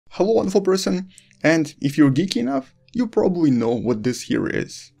Hello wonderful person, and if you're geeky enough, you probably know what this here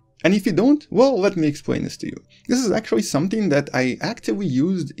is. And if you don't, well, let me explain this to you. This is actually something that I actively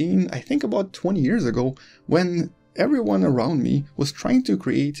used I think about 20 years ago, when everyone around me was trying to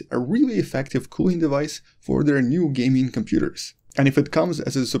create a really effective cooling device for their new gaming computers. And if it comes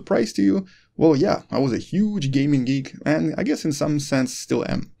as a surprise to you, well yeah, I was a huge gaming geek, and I guess in some sense still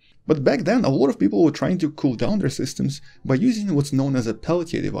am. But back then, a lot of people were trying to cool down their systems by using what's known as a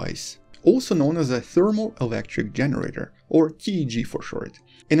Peltier device, also known as a thermoelectric generator, or TEG for short.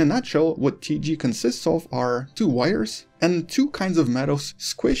 In a nutshell, what TEG consists of are two wires and two kinds of metals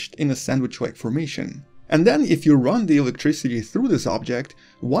squished in a sandwich-like formation. And then if you run the electricity through this object,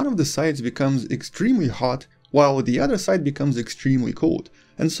 one of the sides becomes extremely hot while the other side becomes extremely cold.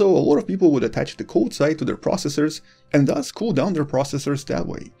 And so a lot of people would attach the cold side to their processors and thus cool down their processors that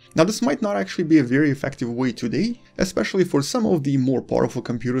way. Now this might not actually be a very effective way today, especially for some of the more powerful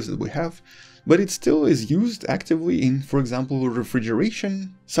computers that we have, but it still is used actively in, for example,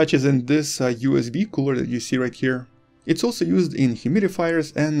 refrigeration, such as in this USB cooler that you see right here. It's also used in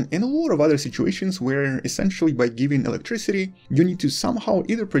humidifiers and in a lot of other situations where essentially by giving electricity, you need to somehow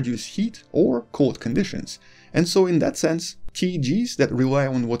either produce heat or cold conditions. And so in that sense, TEGs that rely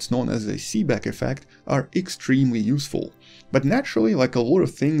on what's known as a Seebeck effect are extremely useful. But naturally, like a lot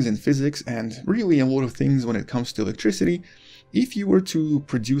of things in physics and really a lot of things when it comes to electricity, if you were to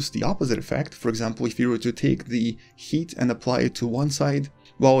produce the opposite effect, for example, if you were to take the heat and apply it to one side,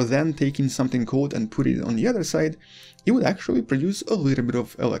 while then taking something cold and put it on the other side, it would actually produce a little bit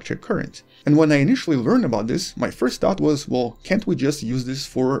of electric current. And when I initially learned about this, my first thought was, well, can't we just use this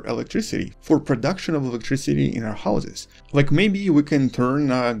for electricity, for production of electricity in our houses? Like maybe we can turn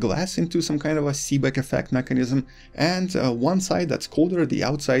glass into some kind of a Seebeck effect mechanism, and one side that's colder, the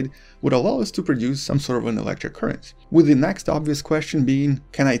outside, would allow us to produce some sort of an electric current. With the next obvious question being,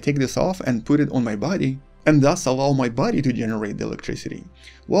 can I take this off and put it on my body, and thus allow my body to generate the electricity?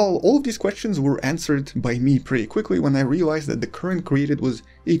 Well, all of these questions were answered by me pretty quickly when I realized that the current created was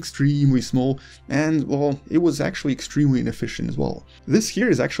extremely small and, well, it was actually extremely inefficient as well. This here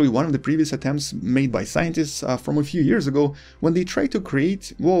is actually one of the previous attempts made by scientists from a few years ago when they tried to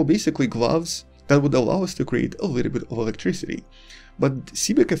create, well, basically gloves that would allow us to create a little bit of electricity. But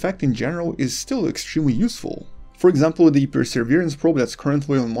Seebeck effect in general is still extremely useful. For example, the Perseverance probe that's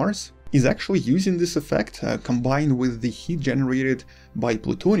currently on Mars is actually using this effect combined with the heat generated by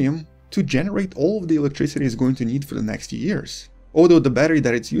plutonium to generate all of the electricity it's going to need for the next few years. Although the battery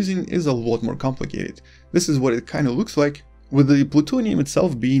that it's using is a lot more complicated. This is what it kind of looks like, with the plutonium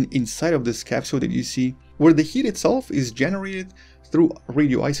itself being inside of this capsule that you see, where the heat itself is generated through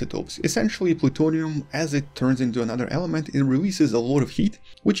radioisotopes. Essentially, plutonium, as it turns into another element, it releases a lot of heat,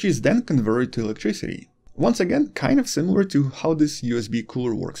 which is then converted to electricity. Once again, kind of similar to how this USB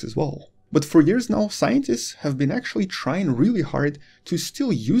cooler works as well. But for years now, scientists have been actually trying really hard to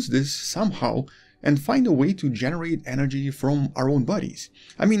still use this somehow and find a way to generate energy from our own bodies.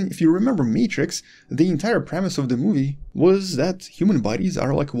 I mean, if you remember Matrix, the entire premise of the movie was that human bodies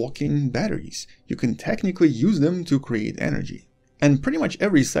are like walking batteries. You can technically use them to create energy. And pretty much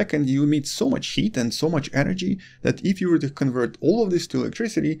every second you emit so much heat and so much energy that if you were to convert all of this to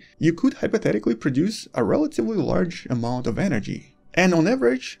electricity, you could hypothetically produce a relatively large amount of energy. And on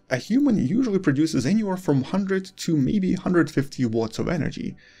average, a human usually produces anywhere from 100 to maybe 150 watts of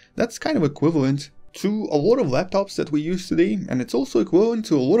energy. That's kind of equivalent to a lot of laptops that we use today, and it's also equivalent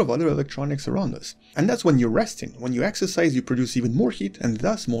to a lot of other electronics around us. And that's when you're resting. When you exercise, you produce even more heat and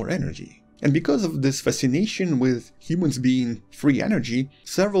thus more energy. And because of this fascination with humans being free energy,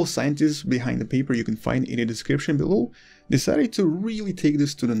 several scientists behind the paper you can find in the description below decided to really take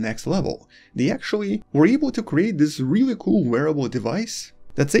this to the next level. They actually were able to create this really cool wearable device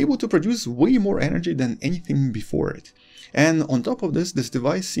that's able to produce way more energy than anything before it. And on top of this, this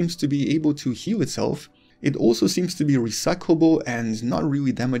device seems to be able to heal itself. It also seems to be recyclable and not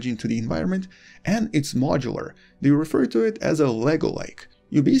really damaging to the environment, and it's modular. They refer to it as a Lego-like.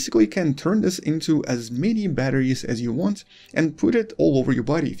 You basically can turn this into as many batteries as you want and put it all over your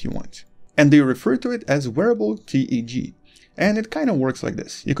body if you want. And they refer to it as wearable TEG. And it kind of works like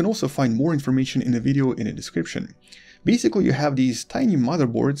this. You can also find more information in the video in the description. Basically, you have these tiny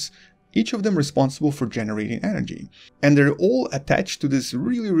motherboards, each of them responsible for generating energy. And they're all attached to this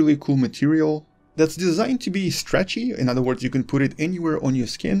really cool material that's designed to be stretchy. In other words, you can put it anywhere on your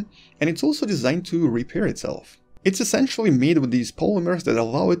skin, and it's also designed to repair itself. It's essentially made with these polymers that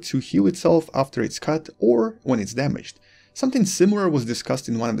allow it to heal itself after it's cut or when it's damaged. Something similar was discussed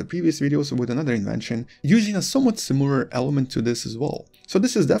in one of the previous videos with another invention, using a somewhat similar element to this as well. So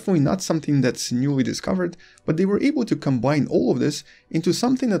this is definitely not something that's newly discovered, but they were able to combine all of this into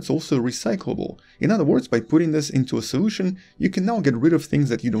something that's also recyclable. In other words, by putting this into a solution, you can now get rid of things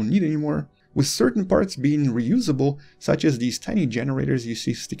that you don't need anymore, with certain parts being reusable, such as these tiny generators you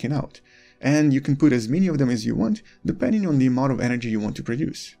see sticking out. And you can put as many of them as you want, depending on the amount of energy you want to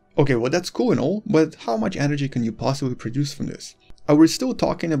produce. Okay, well that's cool and all, but how much energy can you possibly produce from this? We're still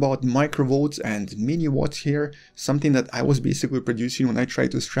talking about microvolts and milliwatts here, something that I was basically producing when I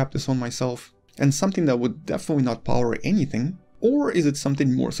tried to strap this on myself, and something that would definitely not power anything. Or is it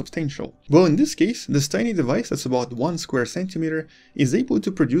something more substantial? Well, in this case, this tiny device that's about 1 square centimeter is able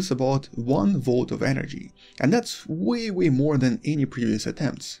to produce about 1 volt of energy, and that's way more than any previous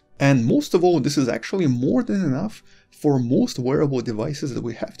attempts. And most of all, this is actually more than enough for most wearable devices that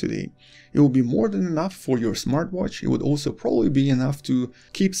we have today. It will be more than enough for your smartwatch. It would also probably be enough to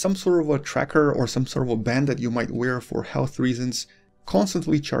keep some sort of a tracker or some sort of a band that you might wear for health reasons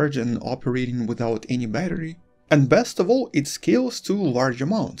constantly charged and operating without any battery. And best of all, it scales to large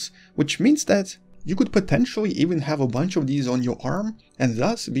amounts, which means that you could potentially even have a bunch of these on your arm and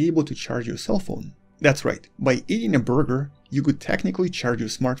thus be able to charge your cell phone. That's right, by eating a burger, you could technically charge your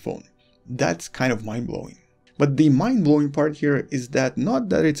smartphone. That's kind of mind-blowing. But the mind-blowing part here is that not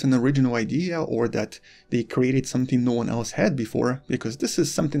that it's an original idea or that they created something no one else had before, because this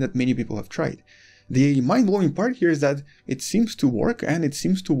is something that many people have tried. The mind-blowing part here is that it seems to work, and it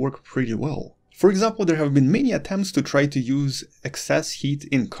seems to work pretty well. For example, there have been many attempts to try to use excess heat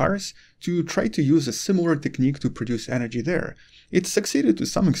in cars to try to use a similar technique to produce energy there. It's succeeded to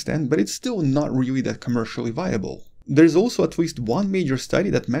some extent, but it's still not really that commercially viable. There's also at least one major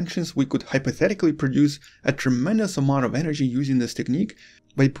study that mentions we could hypothetically produce a tremendous amount of energy using this technique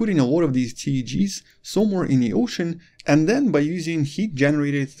by putting a lot of these TEGs somewhere in the ocean, and then by using heat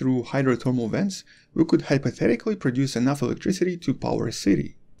generated through hydrothermal vents, we could hypothetically produce enough electricity to power a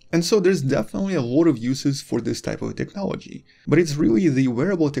city. And so there's definitely a lot of uses for this type of technology, but it's really the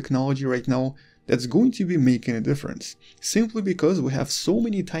wearable technology right now that's going to be making a difference, simply because we have so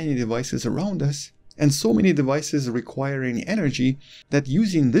many tiny devices around us and so many devices requiring energy that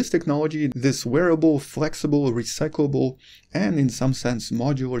using this technology, this wearable, flexible, recyclable, and in some sense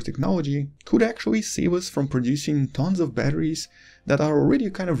modular technology, could actually save us from producing tons of batteries that are already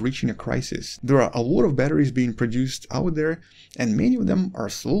kind of reaching a crisis. There are a lot of batteries being produced out there, and many of them are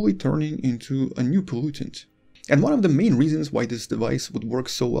slowly turning into a new pollutant. And one of the main reasons why this device would work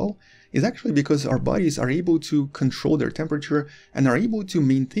so well is actually because our bodies are able to control their temperature and are able to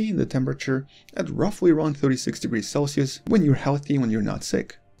maintain the temperature at roughly around 36 degrees Celsius when you're healthy, when you're not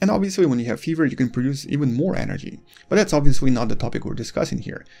sick. And obviously when you have fever, you can produce even more energy. But that's obviously not the topic we're discussing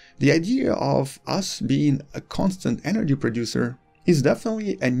here. The idea of us being a constant energy producer is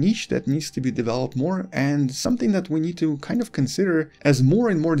definitely a niche that needs to be developed more, and something that we need to kind of consider as more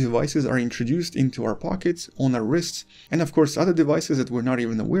and more devices are introduced into our pockets, on our wrists, and of course other devices that we're not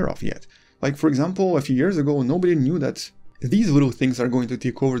even aware of yet. Like for example, a few years ago, nobody knew that these little things are going to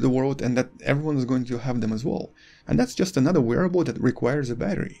take over the world and that everyone is going to have them as well. And that's just another wearable that requires a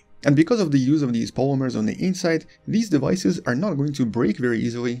battery. And because of the use of these polymers on the inside, these devices are not going to break very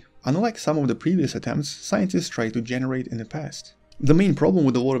easily, unlike some of the previous attempts scientists tried to generate in the past. The main problem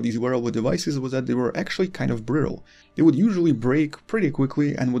with a lot of these wearable devices was that they were actually kind of brittle. They would usually break pretty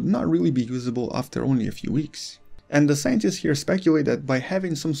quickly and would not really be usable after only a few weeks. And the scientists here speculate that by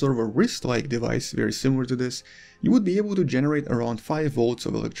having some sort of a wrist-like device very similar to this, you would be able to generate around 5 volts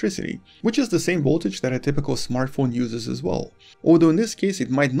of electricity, which is the same voltage that a typical smartphone uses as well. Although in this case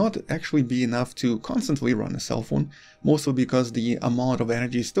it might not actually be enough to constantly run a cell phone, mostly because the amount of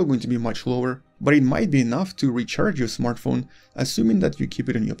energy is still going to be much lower, but it might be enough to recharge your smartphone, assuming that you keep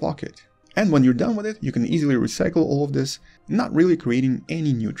it in your pocket. And when you're done with it, you can easily recycle all of this, not really creating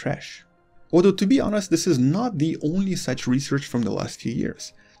any new trash. Although to be honest, this is not the only such research from the last few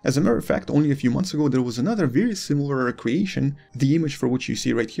years. As a matter of fact, only a few months ago there was another very similar creation, the image for which you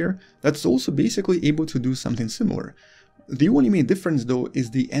see right here, that's also basically able to do something similar. The only main difference though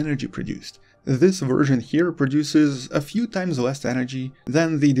is the energy produced. This version here produces a few times less energy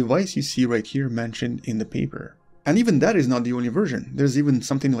than the device you see right here mentioned in the paper. And even that is not the only version. There's even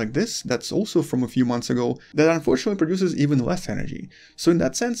something like this that's also from a few months ago that unfortunately produces even less energy. So in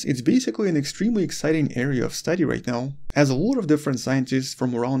that sense, it's basically an extremely exciting area of study right now, as a lot of different scientists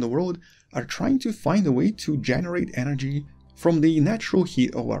from around the world are trying to find a way to generate energy from the natural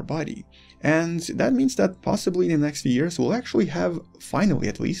heat of our body. And that means that possibly in the next few years we'll actually have, finally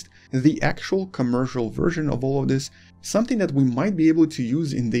at least, the actual commercial version of all of this something that we might be able to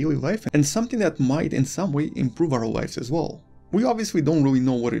use in daily life, and something that might in some way improve our lives as well. We obviously don't really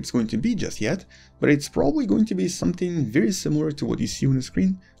know what it's going to be just yet, but it's probably going to be something very similar to what you see on the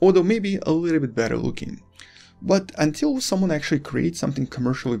screen, although maybe a little bit better looking. But until someone actually creates something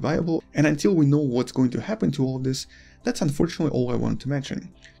commercially viable, and until we know what's going to happen to all of this, that's unfortunately all I wanted to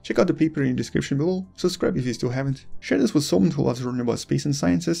mention. Check out the paper in the description below, subscribe if you still haven't, share this with someone who loves learning about space and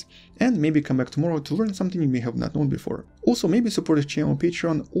sciences, and maybe come back tomorrow to learn something you may have not known before. Also, maybe support this channel on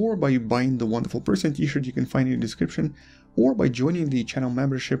Patreon, or by buying the Wonderful Person t-shirt you can find in the description, or by joining the channel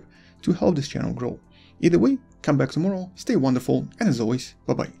membership to help this channel grow. Either way, come back tomorrow, stay wonderful, and as always,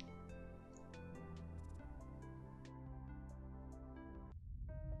 bye bye.